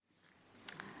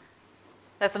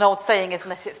There's an old saying,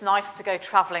 isn't it? It's nice to go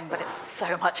travelling, but it's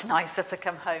so much nicer to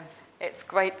come home. It's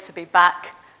great to be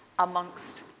back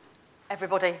amongst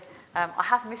everybody. I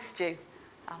have missed you.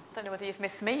 I don't know whether you've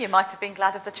missed me. You might have been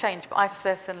glad of the change, but I've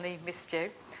certainly missed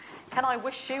you. Can I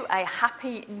wish you a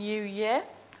happy new year?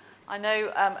 I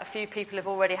know a few people have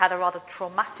already had a rather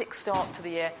traumatic start to the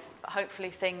year, but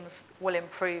hopefully things will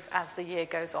improve as the year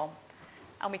goes on.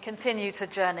 And we continue to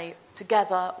journey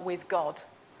together with God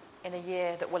in a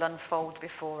year that will unfold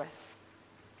before us.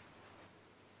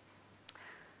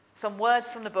 Some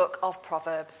words from the book of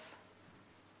Proverbs.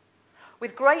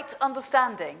 With great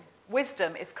understanding,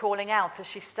 wisdom is calling out as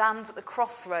she stands at the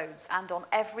crossroads and on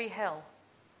every hill.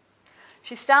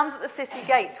 She stands at the city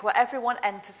gate where everyone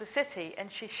enters the city,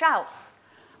 and she shouts,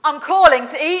 "I'm calling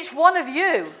to each one of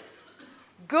you.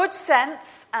 Good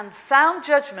sense and sound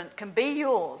judgment can be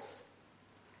yours.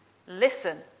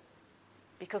 Listen,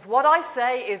 because what I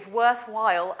say is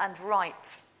worthwhile and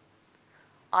right.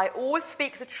 I always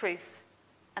speak the truth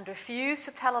and refuse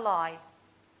to tell a lie.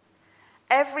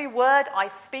 Every word I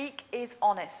speak is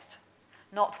honest.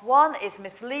 Not one is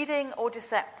misleading or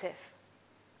deceptive.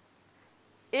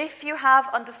 If you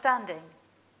have understanding,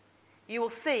 you will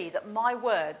see that my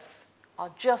words are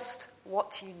just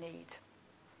what you need."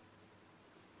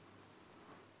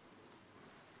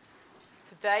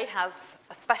 Today has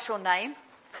a special name.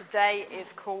 Today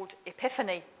is called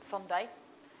Epiphany Sunday.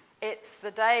 It's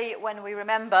the day when we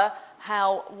remember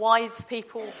how wise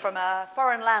people from a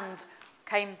foreign land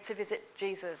came to visit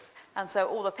Jesus. And so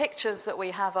all the pictures that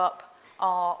we have up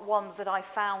are ones that I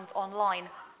found online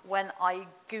when I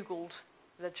Googled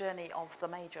the journey of the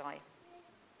Magi.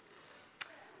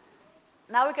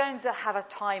 Now we're going to have a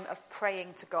time of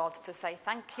praying to God, to say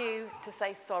thank you, to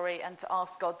say sorry, and to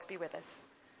ask God to be with us.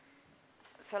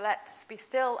 So let's be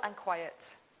still and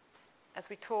quiet as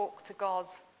we talk to God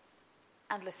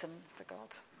and listen for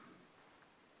God.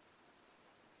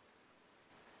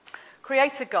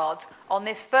 Creator God, on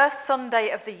this first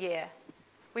Sunday of the year,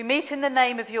 we meet in the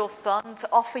name of your Son to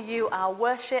offer you our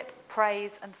worship,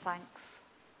 praise, and thanks.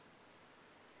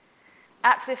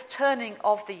 At this turning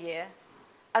of the year,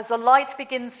 as the light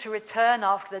begins to return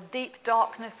after the deep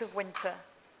darkness of winter,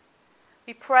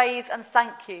 we praise and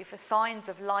thank you for signs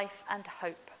of life and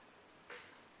hope.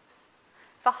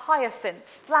 For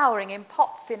hyacinths flowering in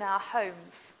pots in our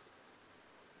homes,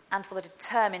 and for the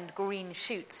determined green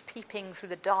shoots peeping through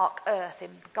the dark earth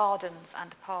in gardens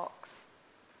and parks.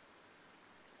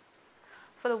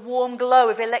 For the warm glow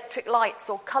of electric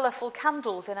lights or colourful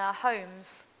candles in our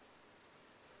homes,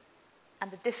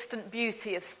 and the distant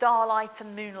beauty of starlight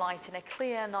and moonlight in a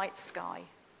clear night sky.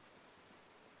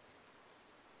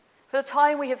 For the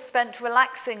time we have spent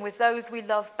relaxing with those we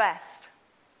love best,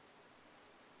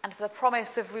 and for the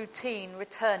promise of routine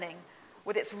returning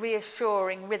with its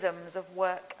reassuring rhythms of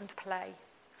work and play.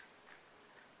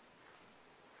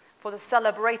 For the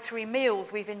celebratory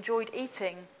meals we've enjoyed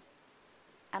eating,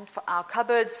 and for our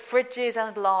cupboards, fridges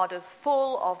and larders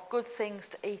full of good things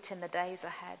to eat in the days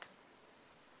ahead.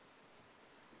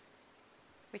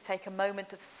 We take a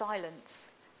moment of silence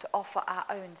to offer our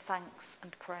own thanks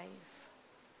and praise.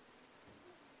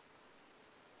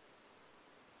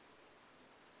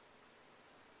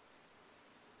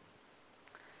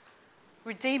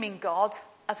 Redeeming God,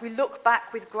 as we look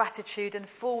back with gratitude and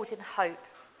forward in hope,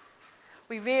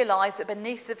 we realise that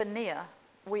beneath the veneer,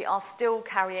 we are still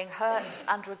carrying hurts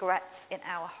and regrets in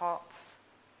our hearts.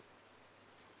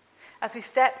 As we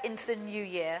step into the new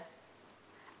year,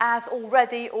 as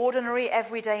already ordinary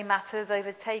everyday matters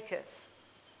overtake us,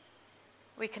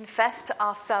 we confess to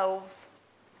ourselves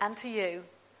and to you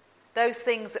those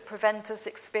things that prevent us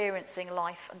experiencing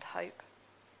life and hope.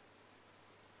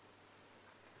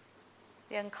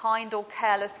 The unkind or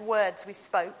careless words we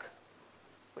spoke,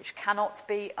 which cannot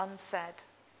be unsaid,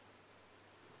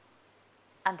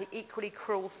 and the equally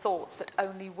cruel thoughts that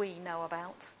only we know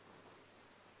about.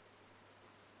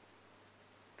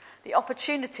 The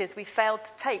opportunities we failed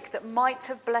to take that might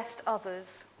have blessed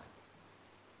others,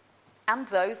 and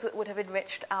those that would have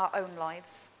enriched our own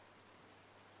lives.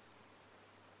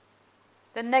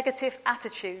 The negative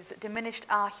attitudes that diminished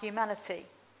our humanity,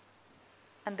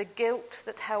 and the guilt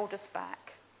that held us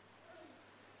back.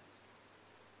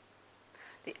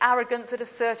 The arrogance that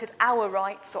asserted our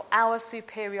rights or our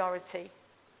superiority,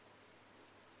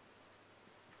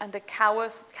 and the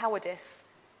cowardice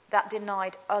that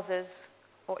denied others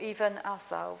or even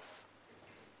ourselves.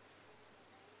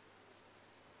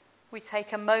 We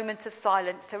take a moment of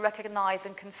silence to recognise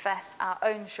and confess our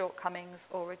own shortcomings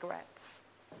or regrets.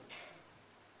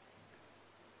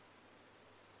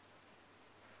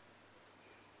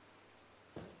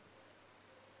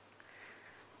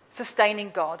 sustaining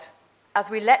God,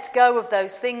 as we let go of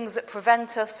those things that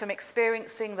prevent us from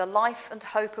experiencing the life and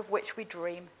hope of which we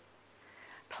dream.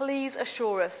 Please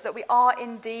assure us that we are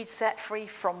indeed set free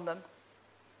from them,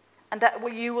 and that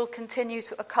you will continue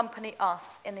to accompany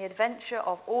us in the adventure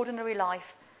of ordinary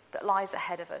life that lies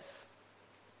ahead of us.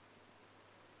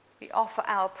 We offer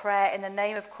our prayer in the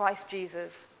name of Christ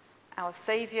Jesus, our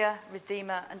Saviour,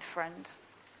 Redeemer, and friend.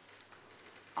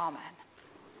 Amen.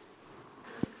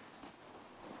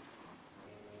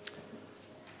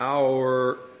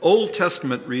 Our Old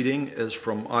Testament reading is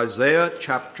from Isaiah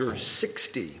chapter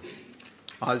 60.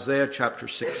 Isaiah chapter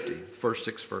 60, first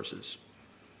 6 verses.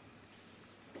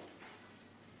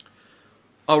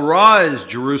 Arise,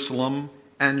 Jerusalem,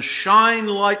 and shine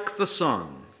like the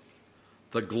sun.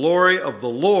 The glory of the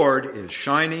Lord is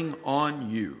shining on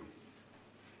you.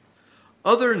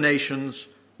 Other nations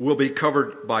will be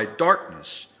covered by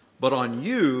darkness, but on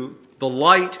you the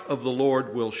light of the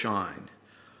Lord will shine.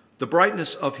 The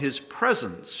brightness of his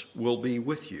presence will be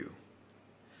with you.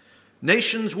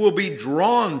 Nations will be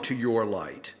drawn to your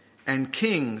light, and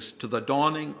kings to the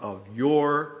dawning of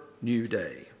your new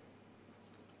day.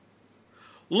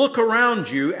 Look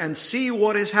around you and see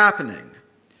what is happening.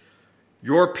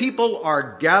 Your people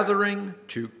are gathering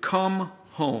to come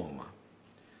home.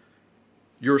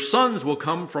 Your sons will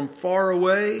come from far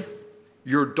away.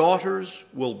 Your daughters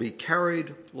will be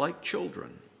carried like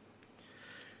children.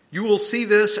 You will see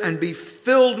this and be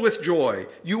filled with joy.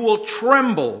 You will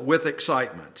tremble with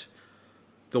excitement.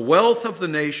 The wealth of the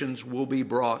nations will be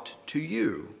brought to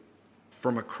you.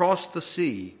 From across the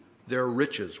sea, their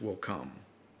riches will come.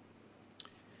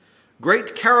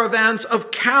 Great caravans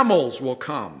of camels will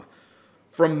come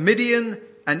from Midian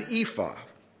and Ephah.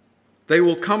 They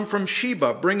will come from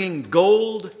Sheba, bringing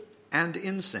gold and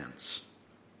incense.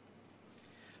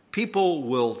 People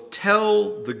will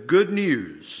tell the good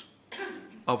news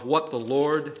of what the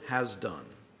Lord has done.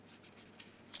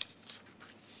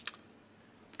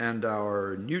 And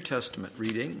our New Testament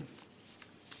reading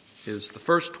is the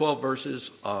first 12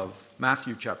 verses of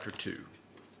Matthew chapter 2.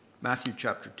 Matthew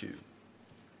chapter 2.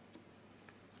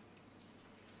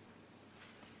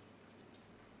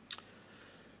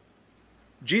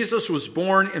 Jesus was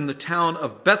born in the town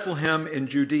of Bethlehem in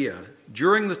Judea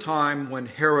during the time when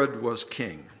Herod was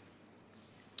king.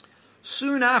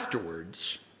 Soon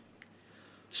afterwards,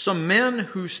 some men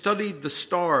who studied the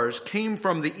stars came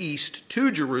from the east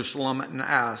to Jerusalem and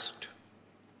asked,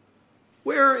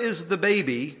 "Where is the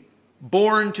baby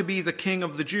born to be the King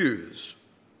of the Jews?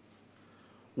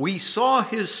 We saw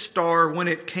his star when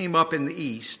it came up in the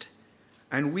east,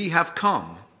 and we have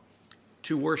come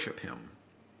to worship him."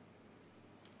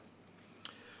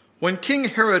 When King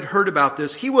Herod heard about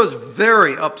this, he was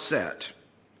very upset,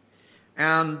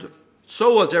 and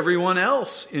so was everyone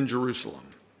else in Jerusalem.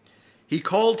 He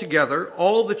called together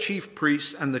all the chief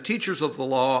priests and the teachers of the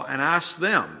law and asked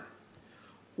them,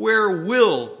 "Where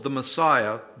will the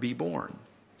Messiah be born?"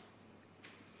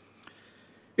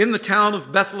 "In the town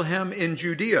of Bethlehem in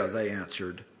Judea," they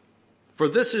answered, "for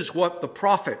this is what the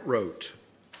prophet wrote.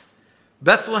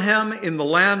 Bethlehem in the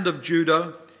land of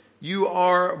Judah, you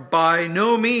are by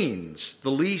no means the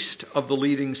least of the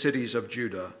leading cities of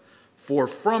Judah, for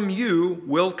from you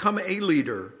will come a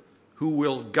leader who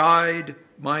will guide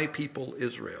my people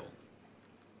Israel."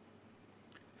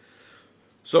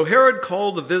 So Herod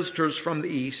called the visitors from the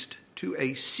east to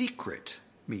a secret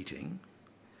meeting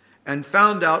and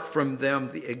found out from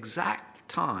them the exact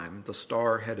time the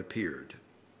star had appeared.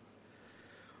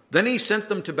 Then he sent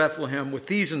them to Bethlehem with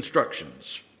these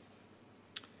instructions: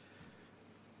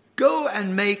 "Go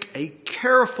and make a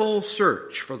careful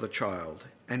search for the child,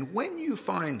 and when you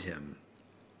find him,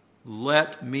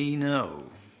 let me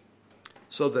know,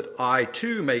 so that I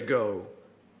too may go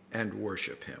and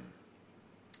worship him."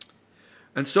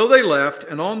 And so they left,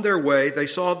 and on their way they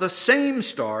saw the same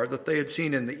star that they had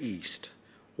seen in the east.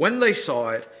 When they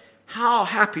saw it, how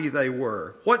happy they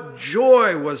were! What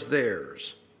joy was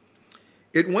theirs!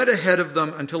 It went ahead of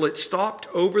them until it stopped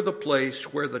over the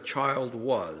place where the child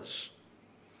was.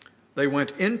 They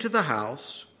went into the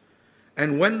house,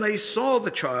 and when they saw the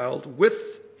child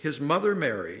with his mother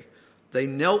Mary, they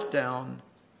knelt down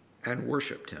and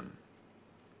worshipped him.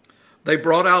 They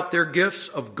brought out their gifts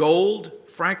of gold,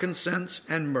 frankincense,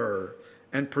 and myrrh,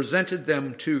 and presented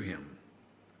them to him.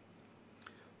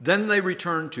 Then they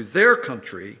returned to their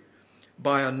country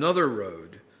by another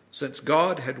road, since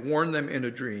God had warned them in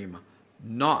a dream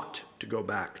not to go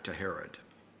back to Herod.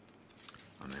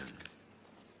 Amen.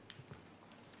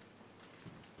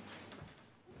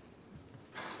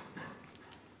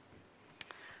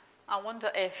 I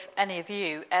wonder if any of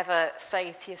you ever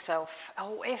say to yourself,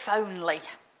 "Oh, if only."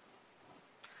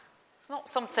 not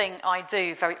something I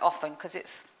do very often because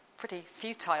it's pretty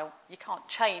futile. You can't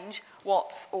change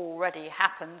what's already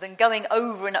happened, and going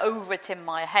over and over it in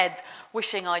my head,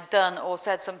 wishing I'd done or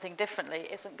said something differently,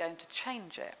 isn't going to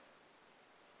change it.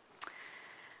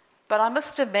 But I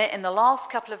must admit, in the last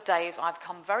couple of days, I've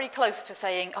come very close to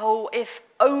saying, oh, if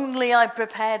only I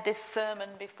prepared this sermon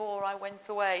before I went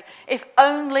away. If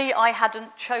only I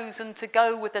hadn't chosen to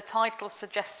go with the title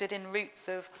suggested in Roots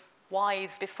of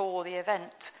Wise Before the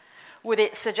Event, with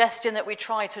its suggestion that we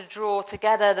try to draw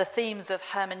together the themes of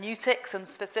hermeneutics, and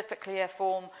specifically a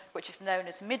form which is known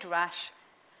as midrash,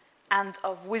 and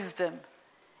of wisdom.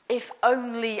 If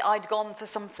only I'd gone for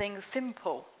something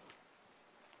simple.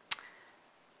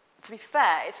 To be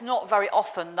fair, it's not very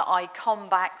often that I come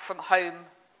back home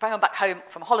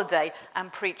from holiday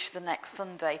and preach the next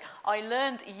Sunday. I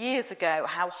learned years ago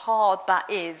how hard that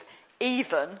is,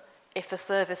 even if the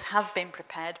service has been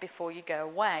prepared before you go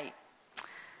away.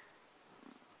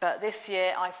 But this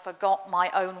year I forgot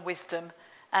my own wisdom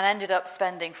and ended up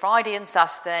spending Friday and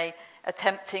Saturday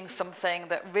attempting something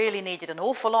that really needed an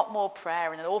awful lot more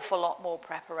prayer and an awful lot more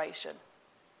preparation.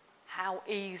 How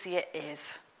easy it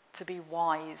is to be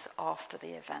wise after the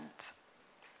event.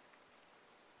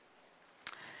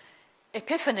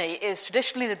 Epiphany is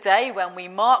traditionally the day when we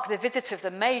mark the visit of the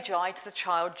Magi to the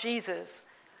child Jesus,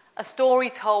 a story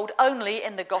told only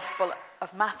in the Gospel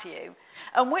of Matthew,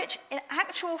 and which in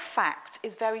actual fact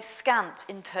is very scant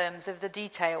in terms of the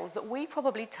details that we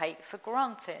probably take for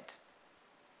granted.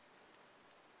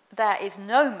 There is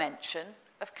no mention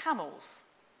of camels.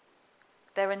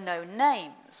 There are no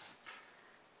names.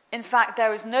 In fact,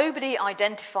 there is nobody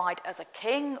identified as a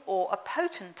king or a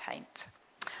potentate.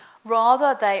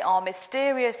 Rather, they are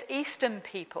mysterious Eastern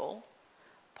people,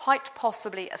 quite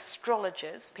possibly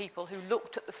astrologers, people who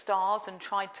looked at the stars and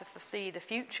tried to foresee the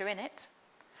future in it.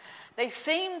 They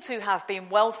seem to have been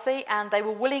wealthy, and they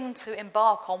were willing to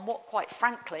embark on what, quite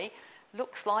frankly,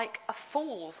 looks like a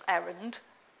fool's errand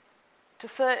to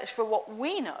search for what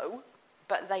we know,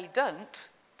 but they don't,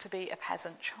 to be a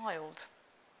peasant child.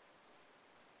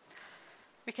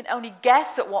 We can only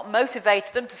guess at what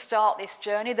motivated them to start this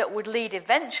journey that would lead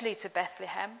eventually to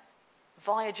Bethlehem,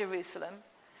 via Jerusalem,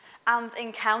 and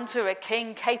encounter a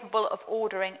king capable of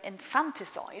ordering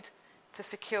infanticide to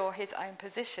secure his own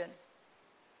position.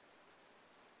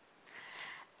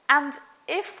 And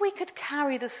if we could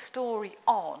carry the story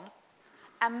on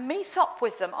and meet up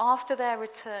with them after their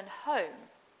return home,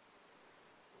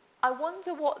 I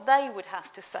wonder what they would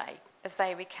have to say as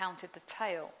they recounted the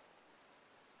tale.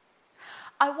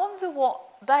 I wonder what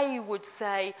they would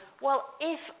say, well,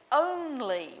 if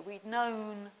only we'd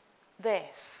known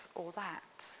this or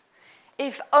that.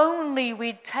 If only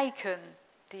we'd taken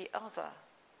the other.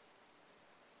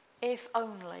 If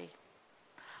only.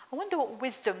 I wonder what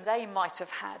wisdom they might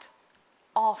have had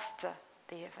after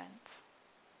the event.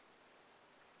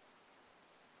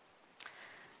 Do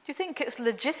you think it's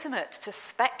legitimate to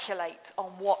speculate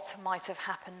on what might have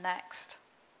happened next?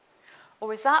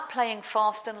 Or is that playing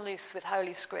fast and loose with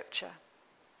Holy Scripture?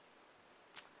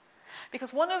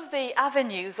 Because one of the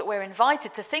avenues that we're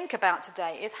invited to think about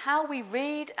today is how we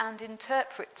read and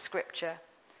interpret Scripture,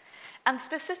 and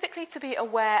specifically to be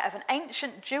aware of an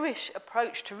ancient Jewish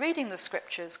approach to reading the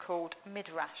Scriptures called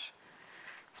midrash.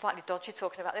 Slightly dodgy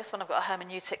talking about this one. I've got a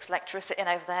hermeneutics lecturer sitting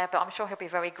over there, but I'm sure he'll be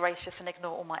very gracious and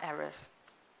ignore all my errors.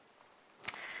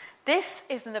 This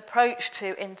is an approach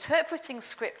to interpreting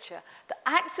Scripture that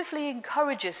actively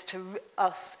encourages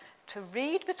us to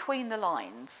read between the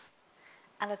lines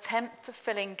and attempt to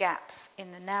fill in gaps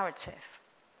in the narrative.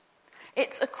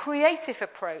 It's a creative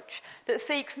approach that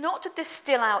seeks not to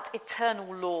distill out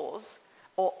eternal laws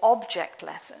or object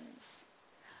lessons,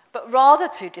 but rather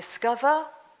to discover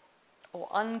or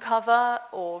uncover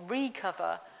or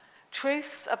recover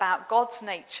truths about God's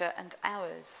nature and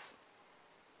ours.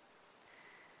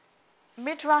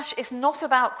 Midrash is not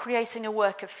about creating a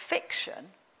work of fiction.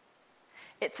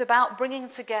 It's about bringing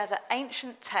together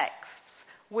ancient texts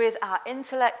with our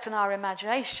intellect and our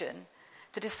imagination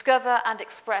to discover and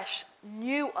express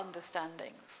new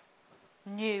understandings,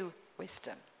 new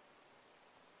wisdom.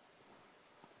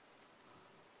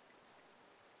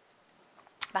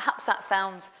 Perhaps that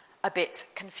sounds a bit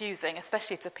confusing,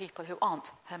 especially to people who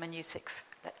aren't hermeneutics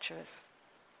lecturers.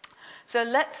 So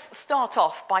let's start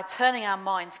off by turning our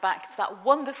minds back to that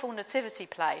wonderful nativity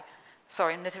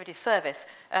service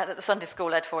that the Sunday school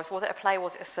led for us. Was it a play,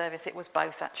 was it a service? It was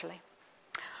both, actually.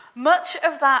 Much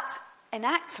of that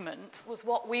enactment was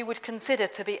what we would consider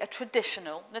to be a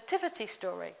traditional nativity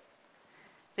story.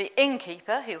 The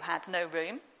innkeeper, who had no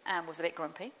room and was a bit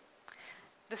grumpy.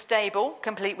 The stable,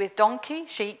 complete with donkey,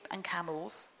 sheep and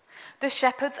camels. The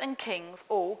shepherds and kings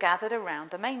all gathered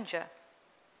around the manger.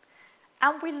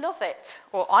 And we love it,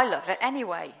 or I love it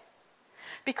anyway,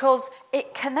 because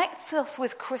it connects us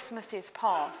with Christmas's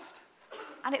past,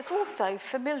 and it's also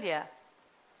familiar.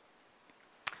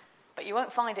 But you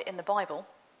won't find it in the Bible.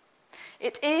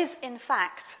 It is, in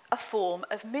fact, a form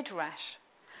of midrash,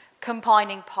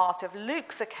 combining part of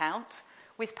Luke's account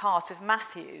with part of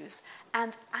Matthew's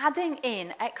and adding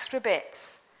in extra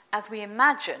bits as we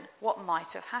imagine what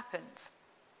might have happened.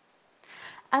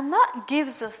 And that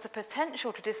gives us the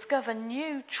potential to discover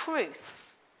new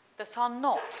truths that are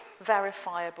not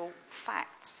verifiable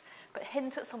facts, but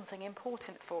hint at something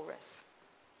important for us.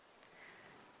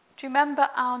 Do you remember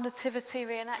our nativity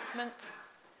reenactment?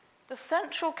 The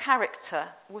central character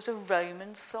was a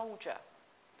Roman soldier.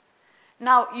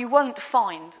 Now, you won't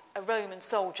find a Roman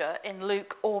soldier in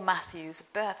Luke or Matthew's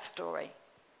birth story.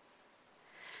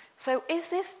 So is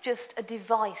this just a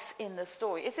device in the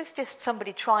story? Is this just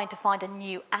somebody trying to find a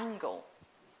new angle?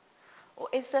 Or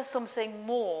is there something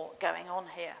more going on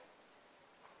here?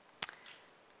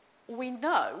 We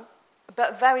know,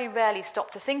 but very rarely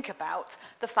stop to think about,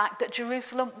 the fact that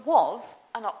Jerusalem was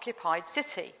an occupied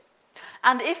city.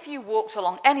 And if you walked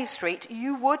along any street,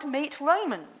 you would meet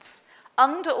Romans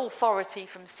under authority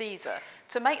from Caesar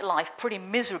to make life pretty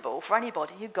miserable for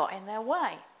anybody who got in their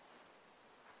way.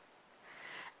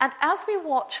 And as we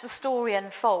watch the story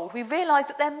unfold, we realise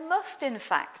that there must in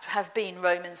fact have been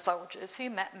Roman soldiers who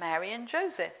met Mary and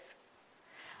Joseph.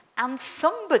 And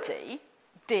somebody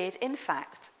did in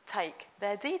fact take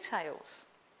their details.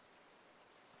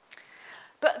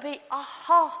 But the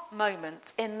aha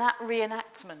moment in that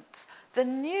reenactment, the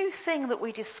new thing that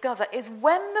we discover is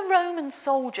when the Roman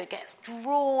soldier gets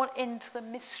drawn into the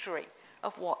mystery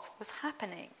of what was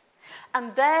happening.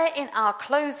 And there in our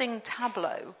closing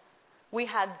tableau, we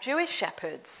had Jewish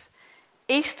shepherds,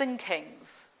 Eastern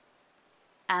kings,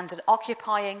 and an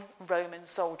occupying Roman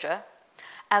soldier,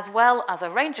 as well as a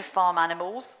range of farm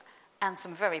animals and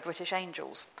some very British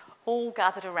angels, all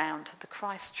gathered around the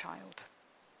Christ child.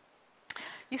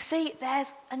 You see,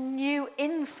 there's a new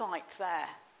insight there.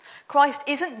 Christ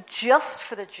isn't just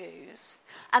for the Jews,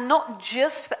 and not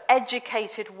just for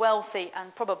educated, wealthy,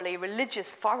 and probably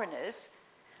religious foreigners,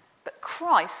 but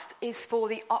Christ is for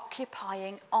the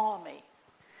occupying army,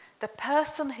 the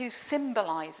person who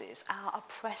symbolises our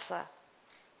oppressor.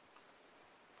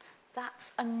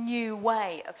 That's a new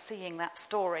way of seeing that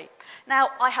story.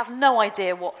 Now, I have no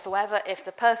idea whatsoever if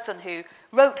the person who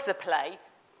wrote the play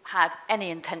had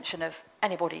any intention of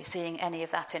anybody seeing any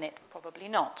of that in it. Probably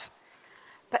not.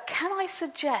 But can I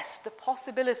suggest the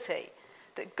possibility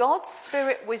that God's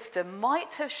Spirit wisdom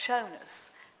might have shown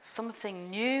us something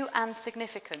new and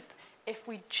significant if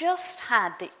we just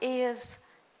had the ears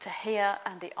to hear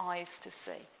and the eyes to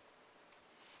see?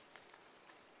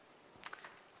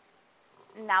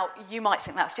 Now, you might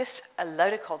think that's just a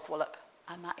load of codswallop,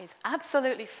 and that is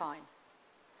absolutely fine.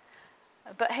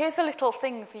 But here's a little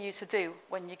thing for you to do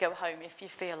when you go home if you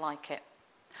feel like it.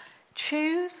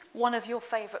 Choose one of your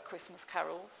favourite Christmas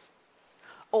carols,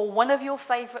 or one of your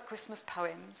favourite Christmas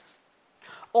poems,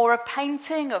 or a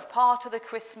painting of part of the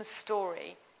Christmas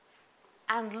story,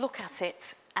 and look at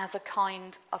it as a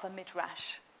kind of a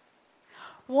midrash.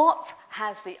 What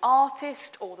has the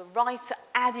artist or the writer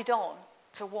added on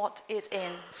to what is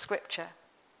in Scripture?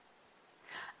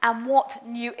 And what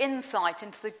new insight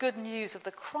into the good news of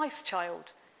the Christ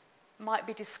child might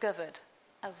be discovered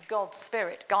as God's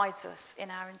Spirit guides us in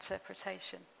our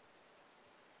interpretation?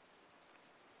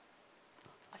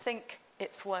 I think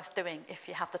it's worth doing if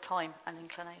you have the time and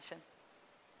inclination.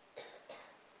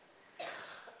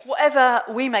 Whatever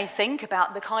we may think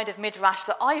about the kind of midrash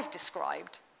that I've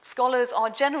described, scholars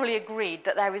are generally agreed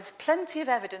that there is plenty of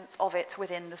evidence of it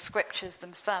within the Scriptures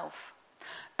themselves,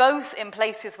 both in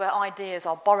places where ideas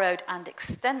are borrowed and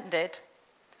extended,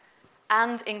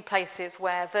 and in places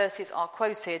where verses are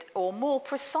quoted, or more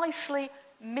precisely,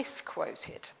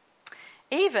 misquoted.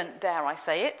 Even, dare I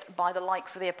say it, by the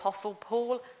likes of the Apostle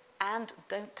Paul and,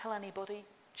 don't tell anybody,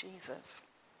 Jesus.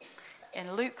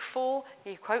 In Luke 4,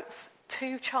 he quotes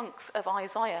 2 chunks of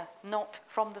Isaiah, not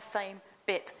from the same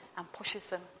bit, and pushes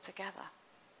them together.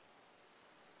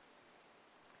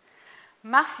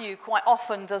 Matthew quite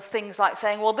often does things like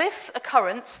saying, well, this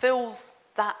occurrence fills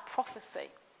that prophecy.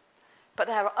 But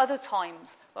there are other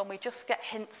times when we just get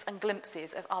hints and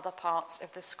glimpses of other parts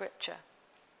of the Scripture.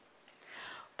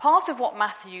 Part of what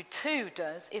Matthew 2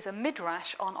 does is a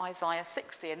midrash on Isaiah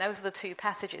 60, and those are the 2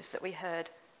 passages that we heard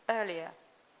earlier.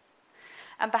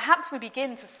 And perhaps we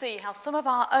begin to see how some of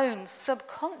our own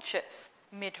subconscious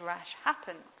midrash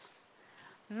happens.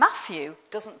 Matthew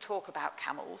doesn't talk about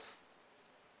camels.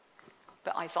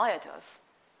 but Isaiah does.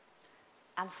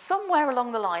 And somewhere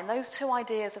along the line, those two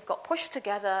ideas have got pushed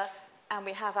together, and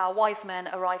we have our wise men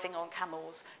arriving on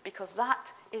camels, because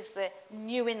that is the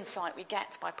new insight we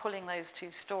get by pulling those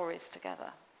two stories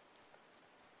together.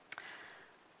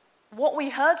 What we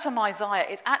heard from Isaiah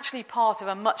is actually part of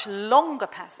a much longer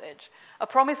passage, a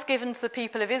promise given to the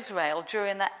people of Israel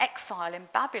during their exile in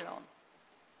Babylon.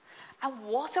 And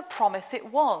what a promise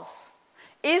it was.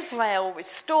 Israel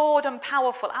restored and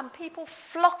powerful, and people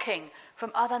flocking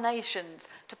from other nations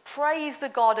to praise the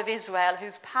God of Israel,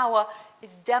 whose power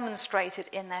is demonstrated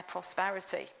in their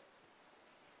prosperity.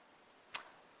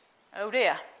 Oh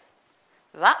dear,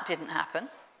 that didn't happen.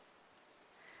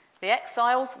 The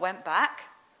exiles went back,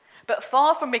 but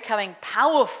far from becoming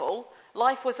powerful,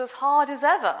 life was as hard as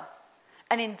ever.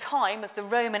 And in time, as the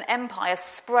Roman Empire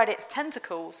spread its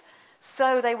tentacles,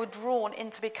 so they were drawn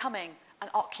into becoming an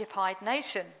occupied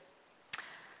nation.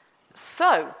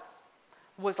 So,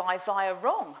 was Isaiah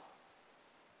wrong?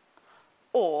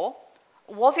 Or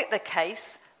was it the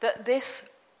case that this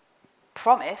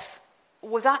promise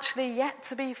was actually yet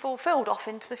to be fulfilled off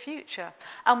into the future?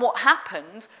 And what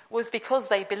happened was, because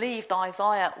they believed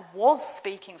Isaiah was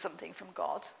speaking something from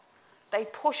God, they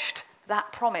pushed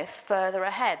that promise further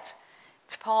ahead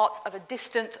to part of a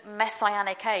distant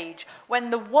messianic age,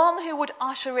 when the one who would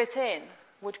usher it in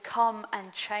would come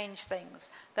and change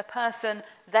things, the person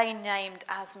they named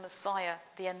as Messiah,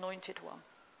 the Anointed One.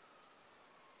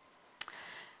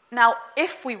 Now,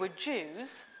 if we were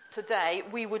Jews today,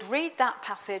 we would read that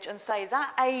passage and say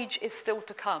that age is still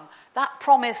to come. That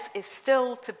promise is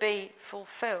still to be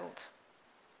fulfilled.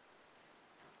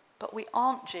 But we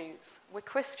aren't Jews, we're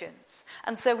Christians.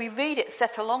 And so we read it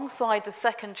set alongside the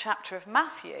second chapter of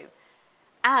Matthew,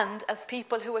 and as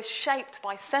people who are shaped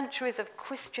by centuries of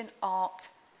Christian art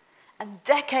and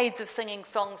decades of singing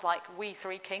songs like We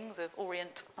Three Kings of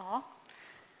Orient are,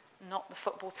 not the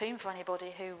football team for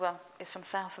anybody who is from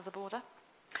south of the border.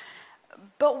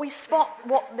 But we spot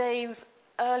what those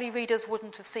early readers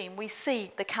wouldn't have seen. We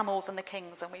see the camels and the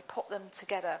kings, and we put them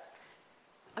together.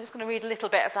 I'm just going to read a little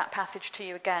bit of that passage to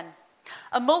you again.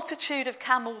 A multitude of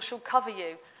camels shall cover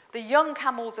you, the young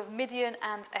camels of Midian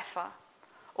and Ephah.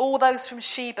 All those from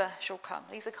Sheba shall come.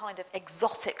 These are kind of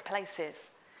exotic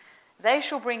places. They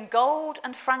shall bring gold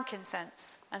and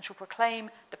frankincense and shall proclaim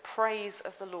the praise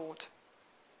of the Lord.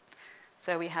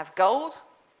 So we have gold,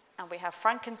 and we have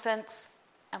frankincense,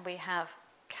 and we have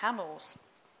camels.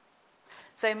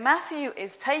 So Matthew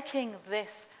is taking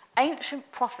this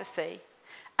ancient prophecy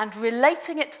and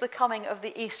relating it to the coming of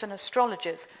the Eastern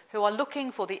astrologers who are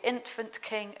looking for the infant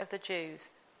king of the Jews.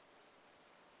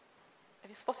 Have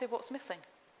you spotted what's missing?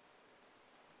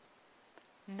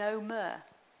 No myrrh.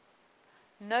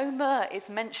 No myrrh is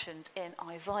mentioned in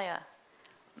Isaiah.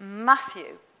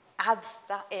 Matthew adds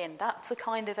that in. That's a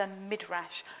kind of a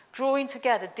midrash, drawing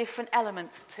together different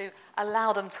elements to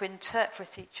allow them to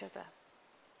interpret each other.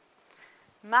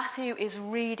 Matthew is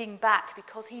reading back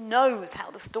because he knows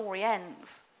how the story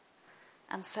ends.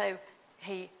 And so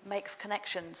he makes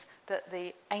connections that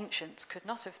the ancients could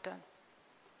not have done.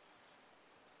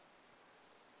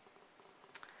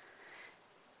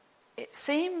 It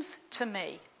seems to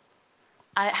me,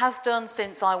 and it has done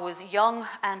since I was young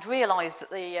and realised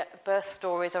that the birth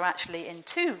stories are actually in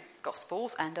two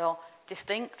Gospels and are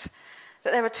distinct,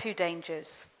 that there are two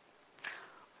dangers.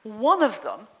 One of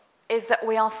them is that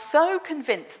we are so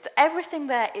convinced that everything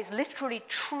there is literally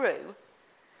true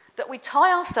that we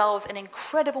tie ourselves in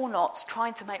incredible knots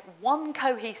trying to make one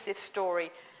cohesive story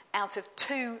out of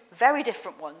two very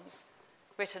different ones,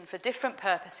 written for different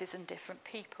purposes and different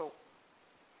people.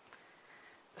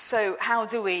 So how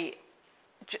do we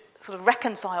sort of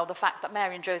reconcile the fact that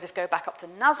Mary and Joseph go back up to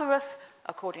Nazareth,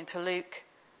 according to Luke,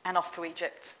 and off to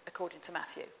Egypt, according to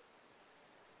Matthew?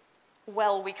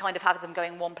 Well, we kind of have them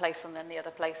going one place and then the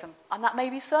other place, and that may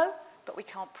be so, but we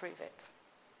can't prove it.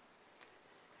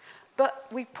 But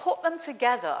we put them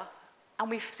together and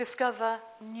we discover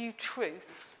new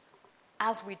truths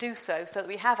as we do so that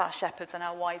we have our shepherds and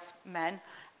our wise men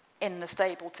in the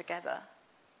stable together.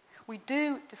 We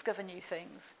do discover new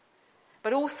things,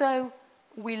 but also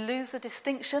we lose the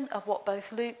distinction of what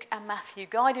both Luke and Matthew,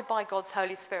 guided by God's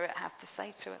Holy Spirit, have to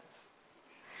say to us.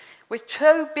 We're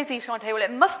so busy trying to hear, well,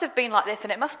 it must have been like this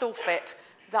and it must all fit,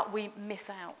 that we miss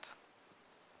out.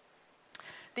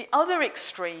 The other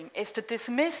extreme is to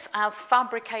dismiss as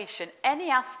fabrication any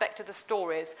aspect of the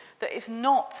stories that is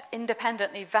not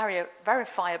independently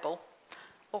verifiable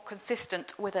or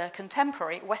consistent with a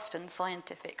contemporary Western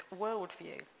scientific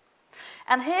worldview.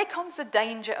 And here comes the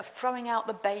danger of throwing out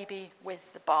the baby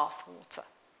with the bathwater.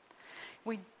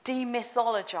 We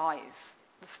demythologize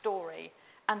the story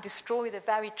and destroy the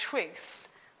very truths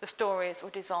the stories were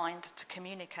designed to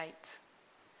communicate.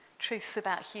 Truths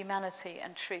about humanity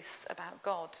and truths about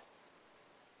God.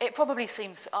 It probably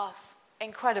seems to us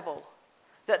incredible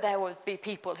that there would be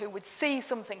people who would see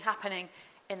something happening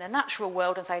in the natural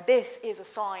world and say, this is a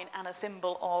sign and a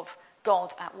symbol of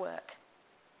God at work.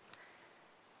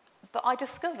 But I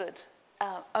discovered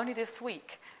only this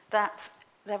week that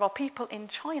there are people in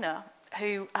China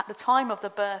who, at the time of the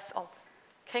birth of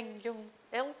King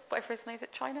Jong-il, whatever his name is,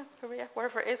 China, Korea,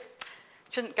 wherever it is,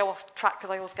 shouldn't go off track because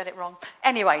I always get it wrong.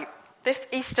 Anyway, this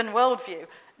Eastern worldview,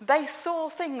 they saw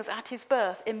things at his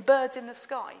birth in birds in the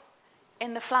sky,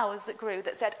 in the flowers that grew,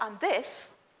 that said, and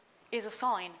this is a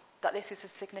sign that this is a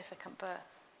significant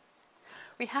birth.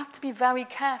 We have to be very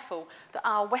careful that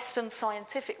our Western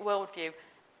scientific worldview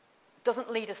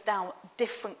doesn't lead us down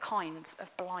different kinds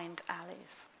of blind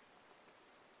alleys.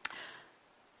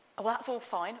 Well, that's all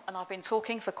fine, and I've been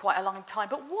talking for quite a long time,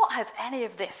 but what has any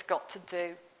of this got to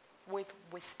do with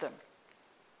wisdom?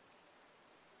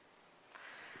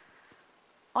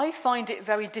 I find it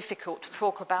very difficult to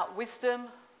talk about wisdom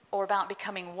or about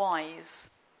becoming wise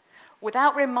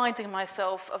without reminding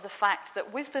myself of the fact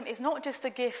that wisdom is not just a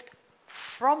gift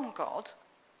from God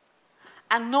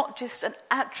and not just an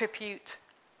attribute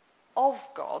of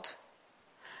God,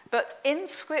 but in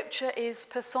Scripture is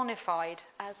personified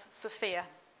as Sophia,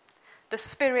 the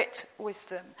Spirit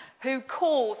wisdom, who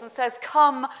calls and says,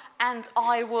 come and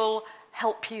I will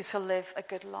help you to live a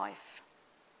good life.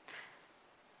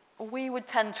 We would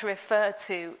tend to refer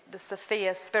to the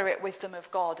Sophia Spirit wisdom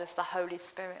of God as the Holy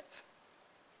Spirit.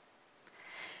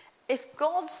 If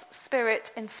God's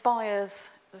Spirit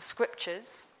inspires the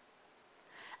Scriptures,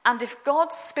 and if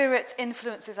God's Spirit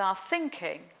influences our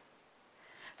thinking,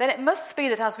 then it must be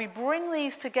that as we bring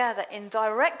these together in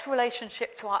direct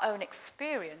relationship to our own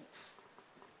experience,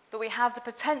 that we have the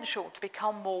potential to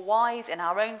become more wise in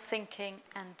our own thinking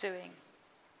and doing.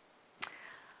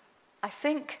 I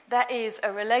think there is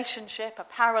a relationship, a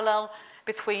parallel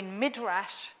between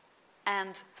midrash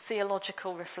and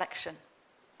theological reflection.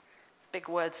 It's big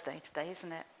words day today,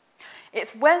 isn't it?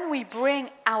 It's when we bring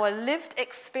our lived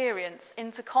experience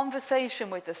into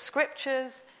conversation with the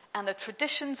Scriptures and the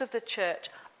traditions of the church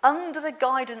under the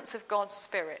guidance of God's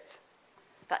Spirit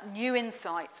that new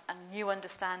insight and new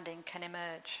understanding can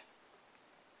emerge.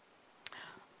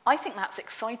 I think that's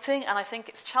exciting, and I think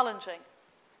it's challenging.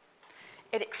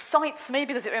 It excites me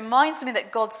because it reminds me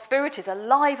that God's Spirit is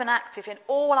alive and active in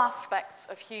all aspects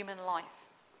of human life.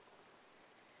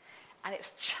 And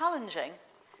it's challenging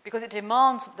because it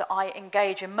demands that I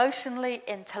engage emotionally,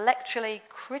 intellectually,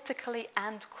 critically,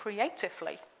 and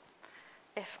creatively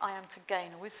if I am to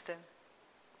gain wisdom.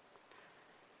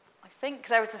 I think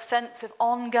there is a sense of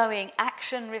ongoing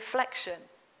action reflection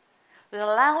that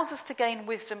allows us to gain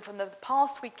wisdom from the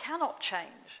past we cannot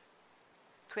change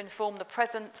to inform the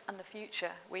present and the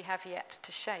future we have yet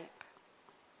to shape.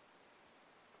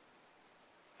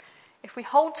 If we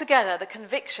hold together the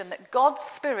conviction that God's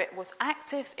Spirit was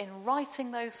active in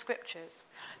writing those Scriptures,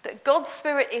 that God's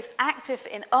Spirit is active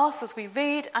in us as we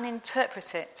read and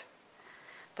interpret it,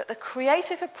 that the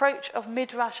creative approach of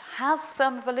Midrash has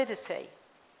some validity,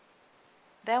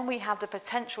 then we have the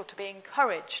potential to be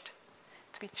encouraged,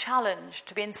 to be challenged,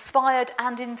 to be inspired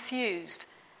and infused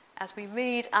as we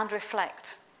read and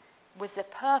reflect with the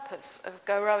purpose of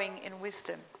growing in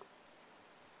wisdom.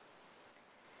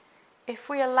 If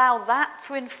we allow that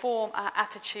to inform our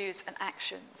attitudes and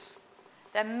actions,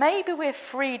 then maybe we're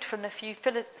freed from the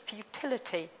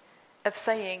futility of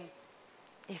saying,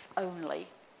 if only,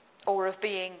 or of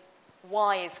being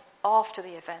wise after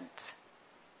the event,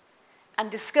 and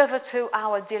discover to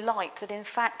our delight that in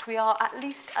fact we are at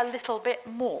least a little bit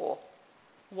more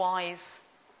wise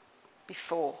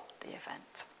before the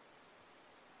event.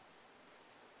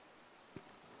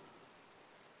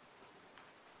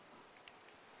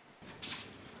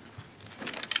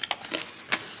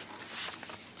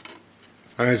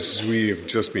 As we have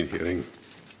just been hearing,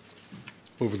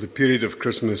 over the period of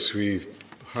Christmas we've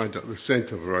had at the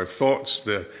centre of our thoughts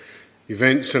the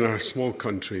events in our small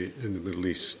country in the Middle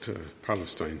East,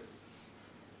 Palestine.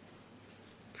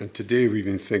 And today we've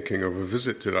been thinking of a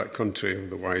visit to that country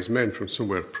of the wise men from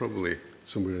probably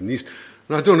somewhere in the East.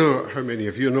 And I don't know how many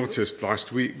of you noticed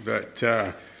last week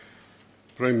that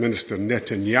Prime Minister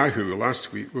Netanyahu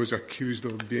last week was accused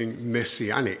of being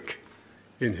messianic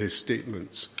in his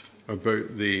statements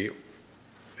about the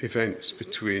events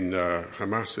between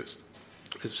Hamas,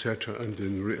 etc., and the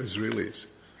Israelis.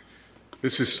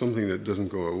 This is something that doesn't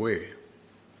go away.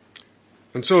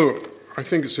 And so I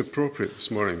think it's appropriate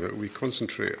this morning that we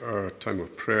concentrate our time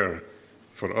of prayer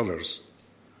for others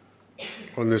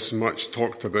on this much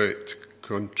talked about,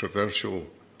 controversial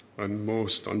and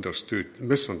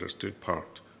misunderstood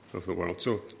part of the world.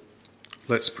 So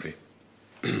let's pray.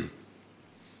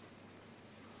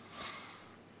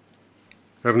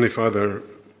 Heavenly Father,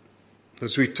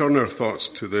 as we turn our thoughts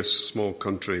to this small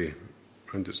country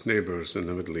and its neighbours in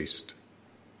the Middle East,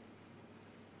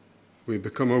 we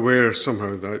become aware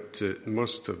somehow that it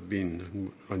must have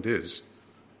been and is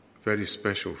very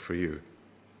special for you.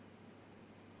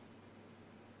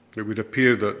 It would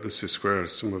appear that this is where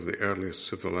some of the earliest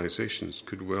civilizations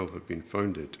could well have been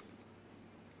founded.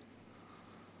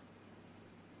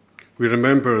 We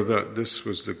remember that this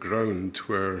was the ground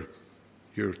where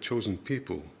your chosen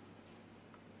people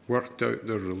worked out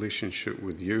their relationship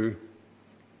with you,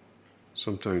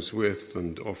 sometimes with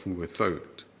and often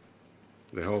without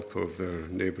the help of their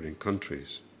neighbouring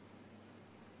countries.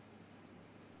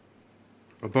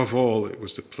 Above all, it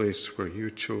was the place where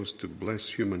you chose to bless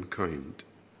humankind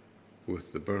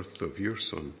with the birth of your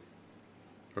Son,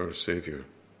 our Saviour.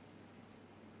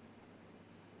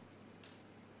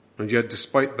 And yet,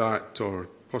 despite that, or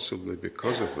possibly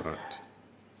because of that,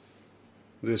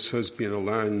 this has been a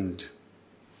land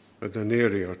and an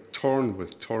area torn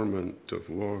with torment of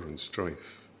war and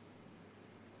strife,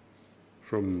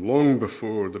 from long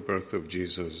before the birth of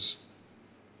Jesus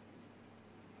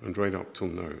and right up till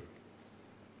now.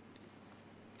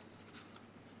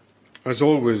 As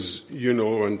always, you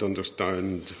know and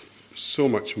understand so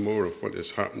much more of what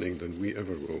is happening than we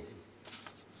ever will.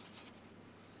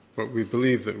 But we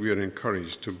believe that we are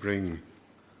encouraged to bring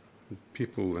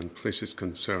people and places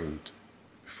concerned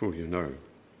before you now.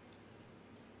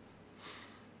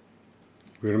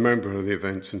 We remember the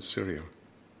events in Syria.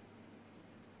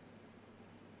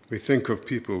 We think of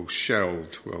people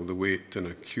shelled while they wait in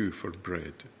a queue for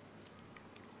bread,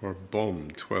 or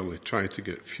bombed while they try to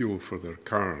get fuel for their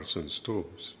cars and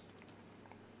stoves.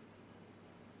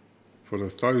 For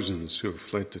the thousands who have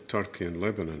fled to Turkey and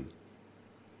Lebanon,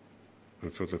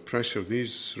 and for the pressure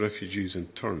these refugees in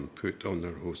turn put on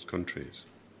their host countries.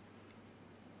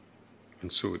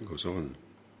 And so it goes on.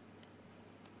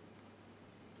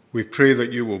 We pray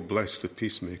that you will bless the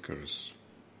peacemakers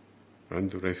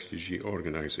and the refugee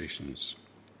organizations.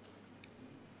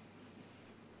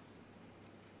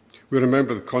 We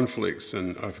remember the conflicts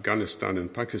in Afghanistan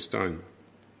and Pakistan.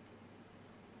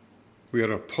 We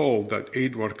are appalled that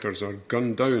aid workers are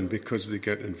gunned down because they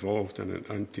get involved in an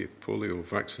anti-polio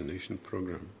vaccination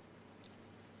program.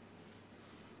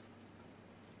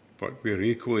 But we are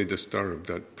equally disturbed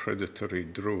that predatory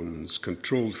drones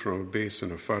controlled from a base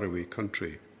in a faraway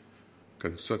country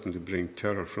can suddenly bring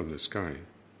terror from the sky,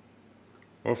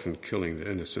 often killing the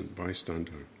innocent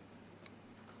bystander.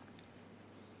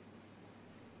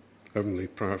 Heavenly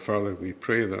Father, we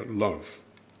pray that love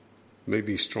may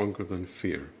be stronger than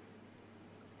fear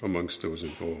amongst those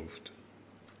involved.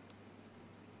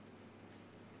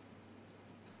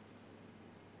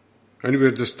 And we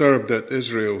are disturbed that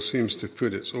Israel seems to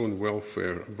put its own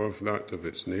welfare above that of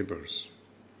its neighbours,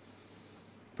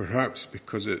 perhaps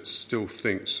because it still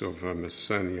thinks of a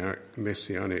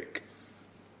messianic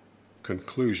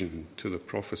conclusion to the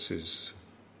prophecies.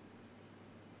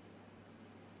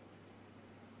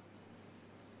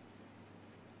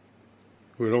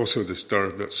 We're also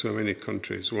disturbed that so many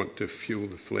countries want to fuel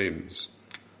the flames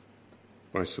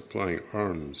by supplying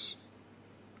arms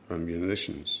and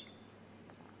munitions.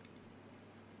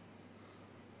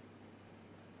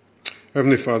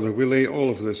 Heavenly Father, we lay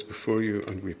all of this before you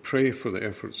and we pray for the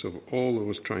efforts of all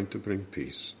those trying to bring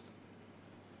peace.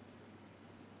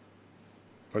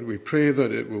 But we pray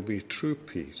that it will be true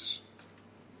peace,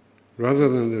 rather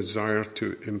than the desire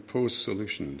to impose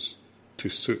solutions to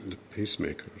suit the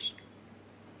peacemakers.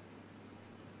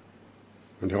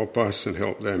 And help us and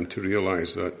help them to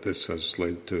realize that this has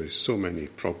led to so many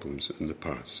problems in the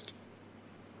past.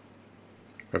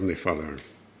 Heavenly Father,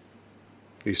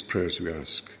 these prayers we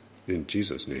ask in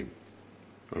Jesus' name.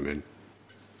 Amen.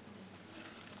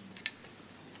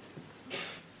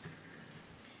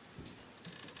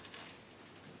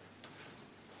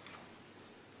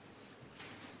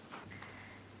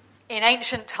 In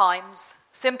ancient times,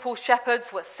 simple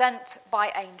shepherds were sent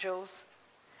by angels.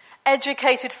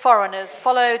 Educated foreigners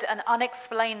followed an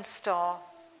unexplained star.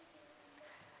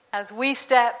 As we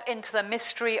step into the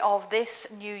mystery of this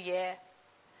new year,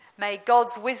 may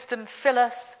God's wisdom fill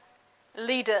us,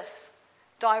 lead us,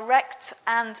 direct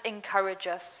and encourage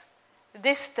us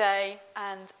this day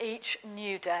and each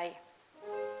new day.